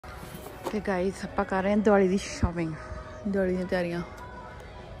ਤੇ ਗਾਈਸ ਆਪਾਂ ਕਰ ਰਹੇ ਹਾਂ ਦੀਵਾਲੀ ਦੀ ਸ਼ਾਪਿੰਗ, ਦੀਵਾਲੀ ਦੀਆਂ ਤਿਆਰੀਆਂ।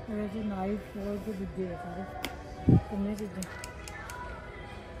 ਵੈਸੇ ਨਾਈਫ ਹੋਰ ਤੇ ਦੂਜੇ ਆ ਸਾਰੇ ਕਿੰਨੇ ਚੀਜ਼ਾਂ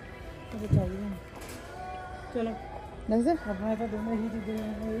ਉਹ ਚਾਹੀਦੀਆਂ। ਚਲੋ ਦੱਸ ਆਪਣਾ ਤਾਂ ਦੋਨੋਂ ਹੀ ਚੀਜ਼ਾਂ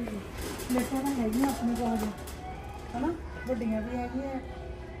ਪਲੇਟਾਂ ਤਾਂ ਹੈਗੀਆਂ ਆਪਣੇ ਕੋਲ ਹਨਾ, ਵੱਡੀਆਂ ਵੀ ਹੈਗੀਆਂ।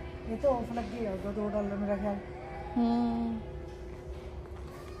 ਇਹ ਤਾਂ ਆਫ ਲੱਗੇ ਆਊਗਾ $2 ਮੇਰਾ ਖਿਆਲ।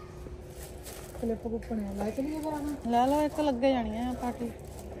 ਕਲਿੱਪ ਕੁੱਪਣੇ ਲੈ ਚਲੀਏ ਫਿਰ ਆਣਾ ਲੈ ਲਓ, ਇੱਕ ਲੱਗੇ ਜਾਣੀਆਂ ਪਾਰਟੀ।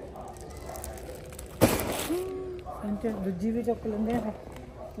 ਦੂਜੀ ਵੀ ਚੁੱਕ ਲੈਂਦੇ ਆ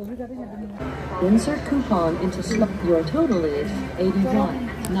ਉਹ ਵੀ ਕਦੇ ਛੱਡਣੀ। Insert coupon into slot. Your total is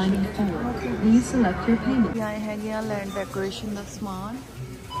 $81.94. Please select your payment. ਆਏ ਹੈਗੇ ਆ ਲੈਂਡ ਡੈਕੋਰੇਸ਼ਨ ਦਾ ਸਮਾਨ।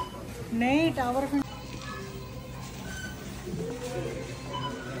 ਨਹੀਂ ਟਾਵਰ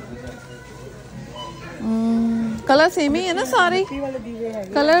ਕਲਰ ਸੇਮ ਹੀ ਹੈ ਨਾ ਸਾਰੇ ਵਾਲੇ ਦੀਵੇ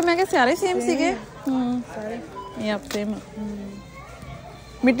ਹੈਗੇ ਕਲਰ, ਮੈਂ ਕਿਹਾ ਸਾਰੇ ਸੇਮ ਸੀਗੇ। ਸਾਰੇ ਇਹ ਆਪ ਸੇਮ।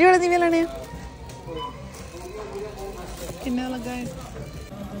 ਮਿੱਟੀ ਵਾਲੇ ਦੀਵੇ ਲੈਣੇ ਆ। ਕਿੰਨਾ ਲੱਗਾ ਹੈ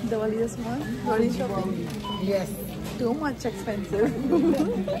ਦੀਵਾਲੀ ਦਾ ਸਮਾਨ? Diwali shopping yes, too much expensive.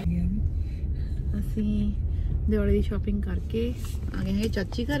 ਅਸੀਂ ਦੀਵਾਲੀ ਦੀ ਸ਼ਾਪਿੰਗ ਕਰਕੇ ਆ ਗਏ ਹੈਗੇ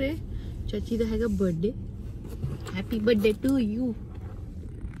ਚਾਚੀ ਘਰੇ। ਚਾਚੀ ਦਾ ਹੈਗਾ birthday. Happy birthday to you.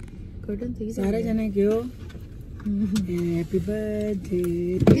 Curtain ਸੀ ਸਾਰੇ ਜਣੇ ਕਿਉਂ happy birthday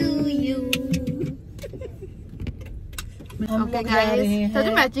to you. Okay guys,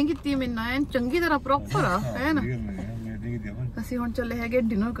 ਤਾਂ ਮੈਚਿੰਗ ਕੀਤੀ ਮੇਰੇ ਨਾਲ ਚੰਗੀ ਤਰ੍ਹਾਂ ਪ੍ਰੋਪਰ ਆ ਹੈ ਨਾ। ਅਸੀਂ ਹੁਣ ਚੱਲੇ ਹੈਗੇ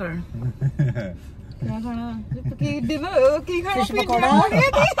ਡਿਨਰ ਕਰਨ। ਕਿਆ ਖਾਣਾ? ਕੀ ਡਿਨਰ ਕੀ ਖਾਣਾ?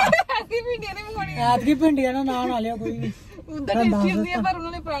 ਭਿੰਡੀਆਂ ਨੇ ਵੀ ਖਾਣੀ ਐਤਕੀ ਭਿੰਡੀਆਂ ਨਾ ਨਾ ਲਿਓ ਕੋਈ ਵੀ। ਉਹਦਾ ਟੇਸਟੀ ਹੁੰਦੀ ਹੈ ਪਰ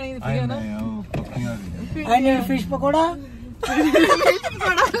ਉਹਨਾਂ ਨੇ ਪੁਰਾਣੀ ਦਿੱਤੀ ਹੈ ਨਾ। I need fish pakora.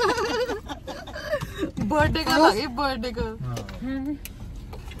 Birthday ਕਾ ਲੱਗੇ ਬਰਥਡੇ ਕਾ।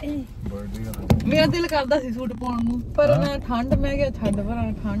 ਮੇਰਾ ਦਿਲ ਕਰਦਾ ਸੀ ਸੂਟ ਪਾਉਣ ਨੂੰ ਪਰ ਮੈਂ ਠੰਡ, ਮੈਂ ਕਿਹਾ ਛੱਡ ਭਰਾ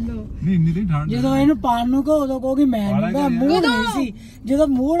ਠੰਡ। ਨਹੀਂ ਇੰਨੀ ਨਹੀਂ ਠੰਡ। ਜਦੋਂ ਇਹਨੂੰ ਪਾਉਣ ਨੂੰ ਕਹੋ ਉਦੋਂ ਕਹੋਗੀ ਮੈਂ ਨਹੀਂ, ਮੂਡ ਨਹੀਂ ਸੀ। ਜਦੋਂ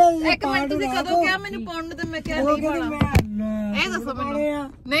ਮੂਡ ਇੱਕ ਮਿੰਟ ਤੁਸੀਂ ਕਦੋਂ ਕਿਹਾ ਮੈਨੂੰ ਪਾਉਣ ਨੂੰ ਤੇ ਮੈਂ ਕਿਹਾ ਨਹੀਂ ਪਾਉਣਾ। ਇਹ ਦੱਸੋ ਮੈਨੂੰ।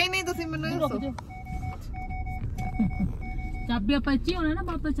 ਨਹੀਂ ਨਹੀਂ ਤੁਸੀਂ ਮੈਨੂੰ ਇਹ ਦੱਸੋ। ਚਾਬੀ ਆਪਾਂ ਇੱਥੇ ਹੋਣਾ ਨਾ,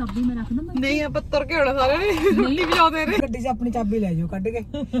 ਪਾਪਾ ਚਾਬੀ ਮੈਂ ਰੱਖ ਦਵਾਂ। ਨਹੀਂ ਆਪਾਂ ਤੁਰ ਕੇ ਹੋਣਾ ਸਾਰੇ ਨੇ ਰੋਟੀ ਵਜਾਉਂਦੇ ਨੇ। ਗੱਡੀ 'ਚ ਆਪਣੀ ਚਾਬੀ ਲੈ ਜਾਓ ਕੱਢ ਕੇ।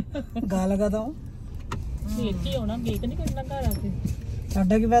 ਗੱਲ ਕਦੋਂ ਇੱਥੇ ਹੋਣਾ ਕੇਕ ਨਹੀਂ ਕੱਢਣਾ ਘਰ ਆ ਕੇ।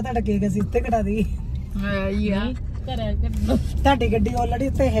 ਸਾਡਾ ਕੀ ਪਤਾ, ਤੁਹਾਡਾ ਕੇਕ ਅਸੀਂ ਉੱਤੇ ਕਟਾ ਦਈਏ। ਯਾ ਤੁਹਾਡੀ ਗੱਡੀ ਆਲਰੇਡੀ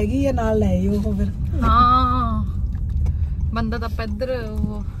ਉੱਤੇ ਹੈਗੀ ਹੈ, ਨਾਲ ਲੈ ਆਇਓ ਉਹ ਫਿਰ। ਹਾਂ ਬੰਦਾ ਤਾਂ ਆਪਾਂ ਇੱਧਰ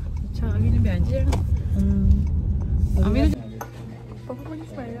ਉਹ ਅੱਛਾ ਅਭੀ ਨੇ ਬੈਠ ਜਾਣਾ। ਅਭੀ ਨੇ ਪਾਪਾ ਬੜੀ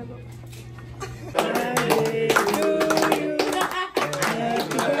ਸਮਾਈਲ ਆ।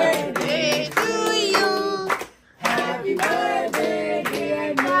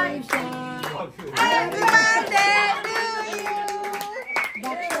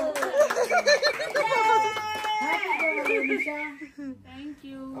 Thank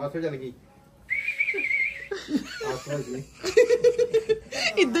you. ਆਸੋ ਚੱਲ ਗਈ। ਆਸੋ ਜੀ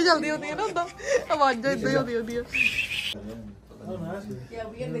ਇੱਦਾਂ ਜਲਦੀ ਹੁੰਦੀ ਹੈ ਨਾ, ਉਦਾਂ ਆਵਾਜ਼ਾਂ ਇੱਦਾਂ ਜਲਦੀ ਹੁੰਦੀਆਂ। Yeah,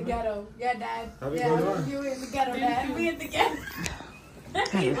 we in the ghetto. Yeah, Dad. Yeah, you in the ghetto, Dad. We in the ghetto.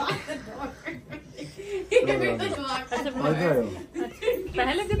 He locked the door. He locked the door.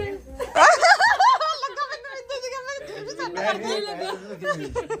 ਪਹਿਲੇ ਲੱਗੇ ਤੇ ਲੱਗਾ ਮੈਨੂੰ ਇੱਦਾਂ ਸੀਗਾ ਮੈਂ ਵੀ ਸੱਟ ਕਰਦੇ ਲੱਗਾ।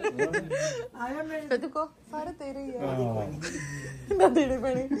 ਆਇਆ ਮੈਂ ਤੇ ਕੋ ਸਾਰੇ ਤੇਰੇ ਹੀ ਆ ਨਾ ਦੇਣੇ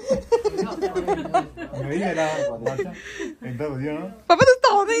ਪੈਣੇ। ਨਹੀਂ ਮੇਰਾ ਇੰਦਾ ਵਧੀਆ ਨਾ ਪਾਪਾ ਤੁਸੀਂ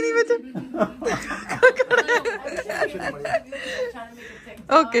ਤਾਂ ਆਉਂਦੇ ਹੀ ਨਹੀਂ ਵਿੱਚ।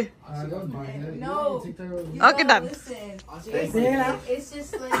 Okay No. Okay done. Listen. ਦੇਖ ਲੈ। It's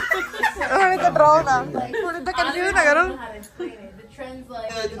just like. ਹੁਣ ਤਾਂ ਡਰਾਓ ਨਾ, ਹੁਣ ਤਾਂ ਕਨਫਿਊਜ਼ ਨਾ ਕਰੋ। How to explain it. The trends like.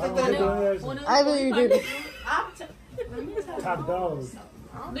 I will eat it. Let me tell you.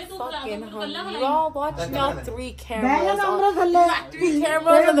 Fucking hungry. You all watching y'all 3 cameras. Bag number ਥੱਲੇ 3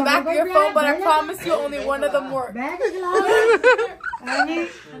 cameras on the back of your phone, but I promise you only one of them work. Bag ਚਲਾ ਐਵੇਂ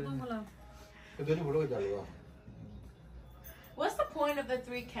ਕਿਤੇ ਨਹੀਂ photo ਚੱਲੂਗਾ। What's the point of the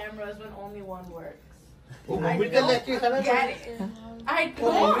 3 cameras when only one works? ਉਹ mummy ਤੇ ਲੈ ਕੇ ਖੜਾ Get it. I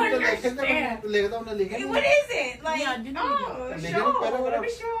don't understand. ਲਿਖਦਾ ਉਹਨੇ ਲਿਖਿਆ What is it? Like, oh, show. Let me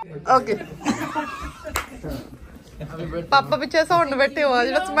show. Okay ਪਾਪਾ ਪਿੱਛੇ ਸੌਣ ਬੈਠੇ ਹੋ,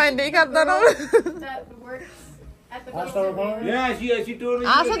 ਜਿਹੜਾ ਸਮਾਈਲ ਨਹੀਂ ਕਰਦਾ ਨਾ। That works at the concert. Yeah, she told me.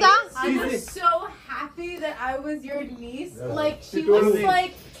 ਆ ਸਦਾ I was so happy that I was your niece. Like, she was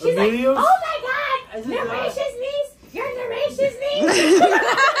like, she's like, oh my God, Naratia's niece. You're Naratia's niece.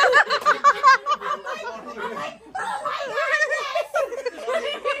 I'm like, oh my God, yes.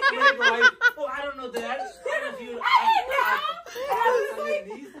 Oh, I don't know that. I didn't know. I was like,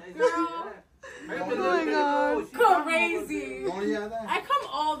 girl. Oh my God. Crazy. I come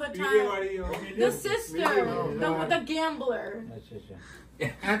all the time. The sister, the gambler.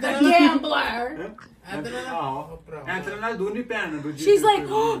 gambler. She's like,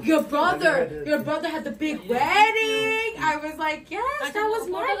 oh, your brother had the big wedding. I was like, yes, that was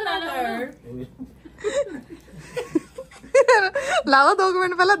my brother. Lava 2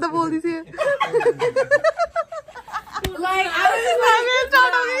 minute ਪਹਿਲਾਂ ਤਾਂ ਬੋਲਦੀ ਸੀ Like, I was like,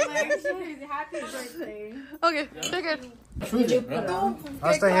 happy birthday. Okay, take it.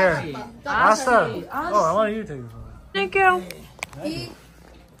 I'll stay here. Asta. Oh, I want you to. Thank you.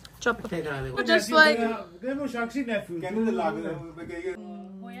 Just like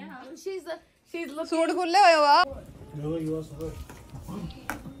She's looking. Suit ਖੁੱਲੇ ਹੋਏ ਵਾ No, you also good.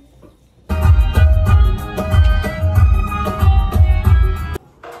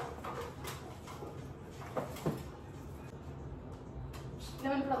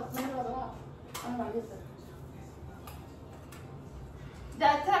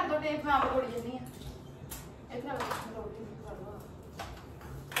 ਇੱਥੇ ਰੱਖ ਦੋ tape ਮੈਂ ਆਪ ਕੋੜੀ ਜੰਨੀ ਆ ਇੱਥੇ ਰੱਖ ਦੋ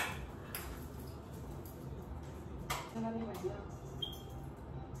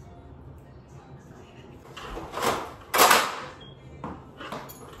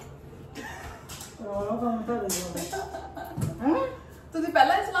ਤੁਸੀਂ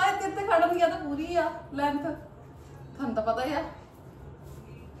ਪਹਿਲਾਂ ਹੀ ਸਲਾਹ ਦਿੱਤੀ ਇੱਥੇ ਖੜਨ ਗਿਆ ਤਾਂ ਪੂਰੀ ਆ ਲੈਂਥ ਤੁਹਾਨੂੰ ਤਾਂ ਪਤਾ ਹੀ ਆ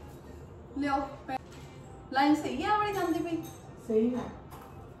ਲਿਓ ਲਾਈਨ ਸਹੀ ਆ ਵਾਲੀ ਜਾਂਦੀ ਪਈ ਸਹੀ ਹੈ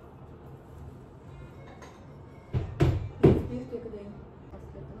ਪਲੀਜ਼ ਟੇਕ ਦੇ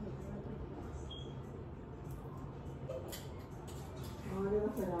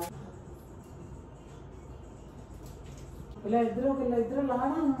इधर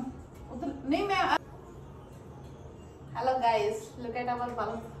लाना उधर नहीं मैं hello guys look at our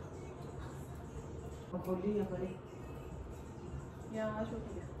bulb खोली है बड़ी यहाँ शूट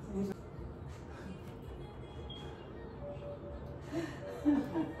किया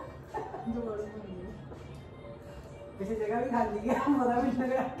किसी जगह भी खाली है पता भी नहीं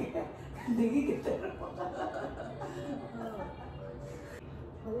लगा के डिगी कितने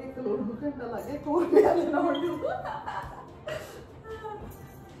अरे एक लोड घंटा लगे कोर में लेना पड़ेगा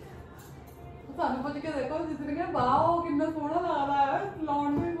ਸਾਨੂੰ ਪੁੱਛ ਕੇ ਦੇਖੋ ਜਿੱਦਣ ਕਿ ਵਾਓ ਕਿੰਨਾ ਸੋਹਣਾ ਲੱਗਦਾ ਹੈ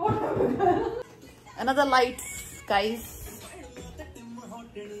ਲਾਉਣ ਵੀ ਬਹੁਤ another lights guys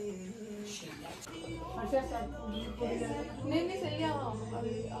नहीं सही है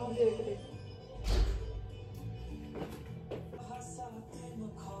अभी आप देख रहे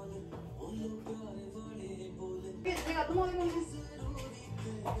कितने खत्म हो गए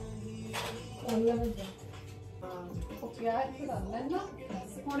क्या करना है ना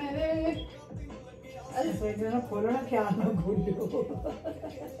ਹੁਣ ਇਹਦੇ अरे सोचना ना खोलना ख्याल ना खोलियो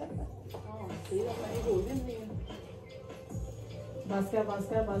ਇਹ ਆਪਣੇ ਹੋ ਜਾਂਦੇ ਆ बस क्या ਇਹ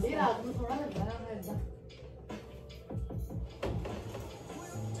ਰਾਤ ਨੂੰ ਥੋੜਾ ਲੱਗਦਾ ਨਾ ਇਦਾਂ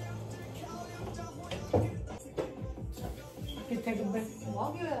कितने डब्बे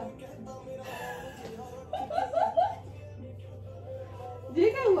ਵਾਹ ਕੀ ਹੋਇਆ ਜੀ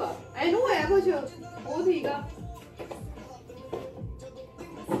ਕੀ ਹੁਆ ਇਹਨੂੰ ਹੈ ਕੁਝ ਉਹ ਸੀਗਾ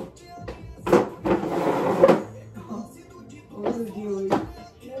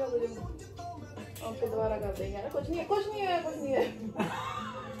ओके दोबारा कर देंगे ना कुछ नहीं है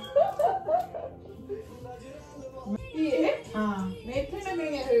ये हाँ मैं इतने में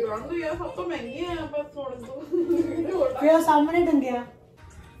महंगी है रंग तो यार सब तो महंगी है बस थोड़ा तो फिर सामने टंगिया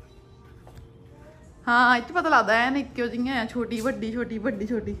हाँ इतने पता लगता है ना क्यों जी है छोटी बड़ी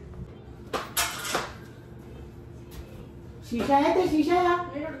शीशा है तो शीशा है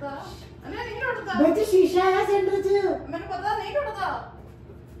नहीं टूटता नहीं टूटता बेटे शीशा है सेंटर च मैंने पता नहीं टूटता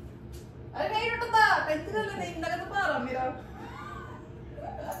अरे नहीं टूटता टेंशन ले नहीं लगा तो भारा मेरा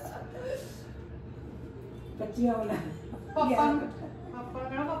कच्चिया वाला पापा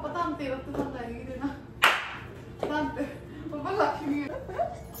कहना पापा तां तेरा तो तां लाएगी देना तां पापा लक्ष्मी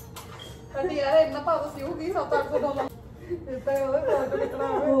अरे यार इतना पापा सी होगी $700 इतना होगा तो कितना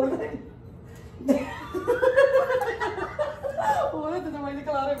होगा तो मैं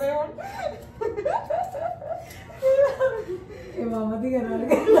निकला रहे पे और ये मामा दी घर वाले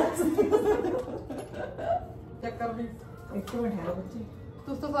चक्कर भी एक मिनट है बच्चे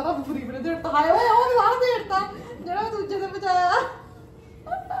तू तो सारा पूरी बड़े देर तक आया हुआ है सारा देर तक जरा दूसरे से बचाया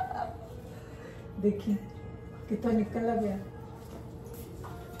देखी कितना निकल गया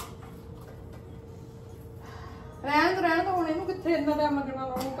ਰਹਿਣ ਤਾਂ ਹੁਣ ਇਹਨੂੰ ਕਿੱਥੇ ਇੰਨਾ ਟਾਈਮ ਲੱਗਣਾ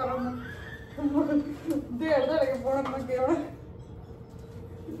ਉਹਨੂੰ ਕਰਨ ਨੂੰ ਦੇੜ ਦੇ ਕੇ ਪੋਣ ਲੱਗੇ ਹੁਣ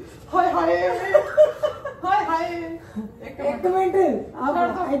ਹਾਏ एक मिनट आप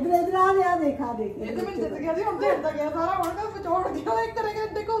इधर आ देखा देख ਇਹ ਤੇ ਮੈਨੂੰ ਜਿੱਤ ਗਿਆ ਸੀ ਹੁਣ ਦੇੜਦਾ ਗਿਆ ਸਾਰਾ ਹੁਣ ਤਾਂ ਪਚੋੜ ਗਿਆ ਇੱਕ ਤਰ੍ਹਾਂ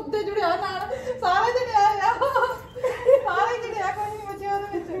ਦੇ ਕੋ ਉੱਤੇ ਜੁੜਿਆ ਨਾਲ ਸਾਰੇ ਜੁੜਿਆ ਆ ਸਾਰੇ ਜੁੜਿਆ ਕੋਈ ਨਹੀਂ ਬਚਿਆ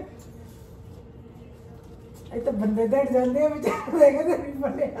ਉਹਦੇ ਵਿੱਚ ਇਹ ਤਾਂ ਬੰਦੇ ਡੜ ਜਾਂਦੇ ਆ ਵਿਚਾਰ ਦੇਖਦੇ ਨਹੀਂ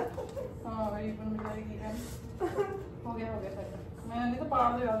ਬਣਿਆ ਹਾਂ ਇਹ ਬਣ ਜਾਈ ਕੀ ਕਰ ਹੋ ਗਿਆ ਸੈੱਟ ਮੈਂ ਨਹੀਂ ਤਾਂ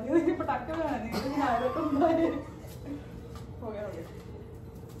ਪਾੜ ਦੇ ਜਾਂਦੀ ਉਹਦੇ ਪਟਾਕੇ ਬਣਾਣੇ ਨਹੀਂ ਇਹ ਆਇਆ ਤਾਂ ਹੁੰਦਾ ਇਹ ਹੋ ਗਿਆ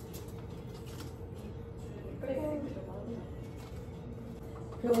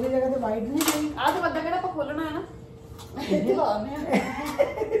ਫਿਰ ਉਹਦੀ ਜਗ੍ਹਾ ਤੇ ਵਾਈਟ ਨਹੀਂ ਗਈ ਆਹ ਤਾਂ ਬੰਦਾ ਕਿਹੜਾ ਆਪਾਂ ਖੋਲਣਾ ਹੈ ਨਾ ਇੱਥੇ ਲਾਉਣੇ ਆ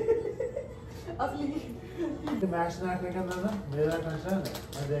असली The match not making that. मेरा concern है.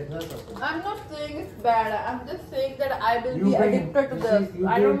 मैं देखना चाहता हूँ. I'm not saying it's bad. I'm just saying that I will You be bring- addicted to you this. see, you I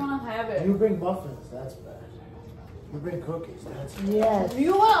don't bring- want to have it. You bring muffins. That's bad. You bring cookies. That's bad. Yes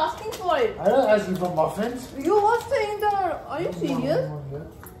You were asking for it. I don't ask you for muffins. You were saying that. Are you serious?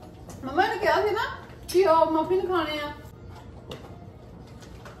 मम्मा ने क्या थी ना कि muffin खाने हैं.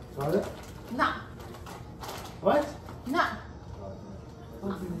 Sorry? ना What? ना.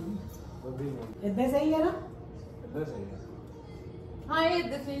 ਇਦਾਂ ਸਹੀ ਹੈ ਨਾ That's it. हाँ ये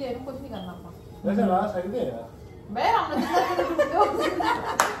जैसे ये कुछ नहीं करना था. That's the last idea. मैं हमने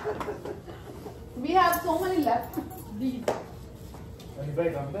We have so many left. These. And you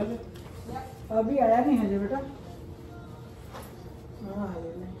bake on that? अभी आया नहीं है बेटा हाँ आ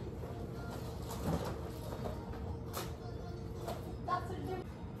गया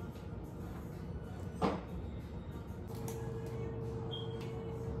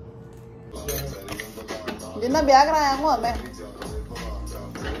जिन्ना ब्याह कराया हूँ मैं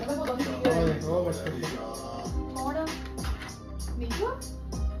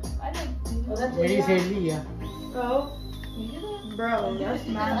मेरी सहेली है. Bro, that's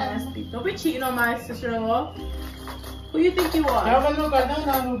not nasty. Don't be cheating on my sister-in-law. Who you think you क्या are? बंद करना है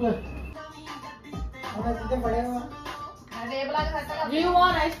नाम ऊपर? अब इतने बड़े हुआ Do you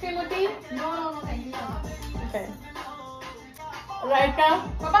want ice cream with tea? No, thank you. Okay. Right now?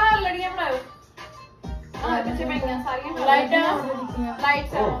 पापा लड़ियाँ बनाओ. हाँ बच्चे पहन सारी Right now?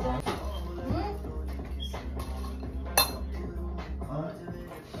 लाइट्स हैं.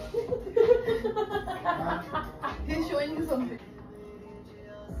 He's showing you something.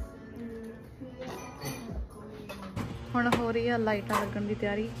 ਹੁਣ ਹੋ ਰਹੀ ਆ ਲਾਈਟਾਂ ਲੱਗਣ ਦੀ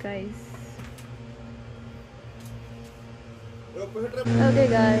ਤਿਆਰੀ ਗਾਇਸ. ਓਕੇ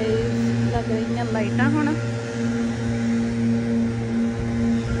ਗਾਇਸ ਲੱਗ ਰਹੀਆਂ ਲਾਈਟਾਂ ਹੁਣ.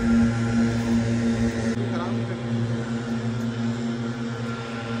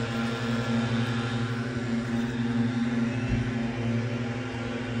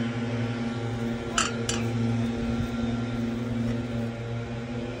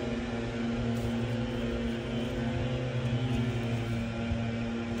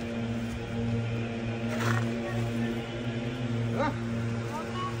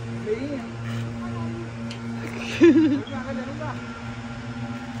 मेरी है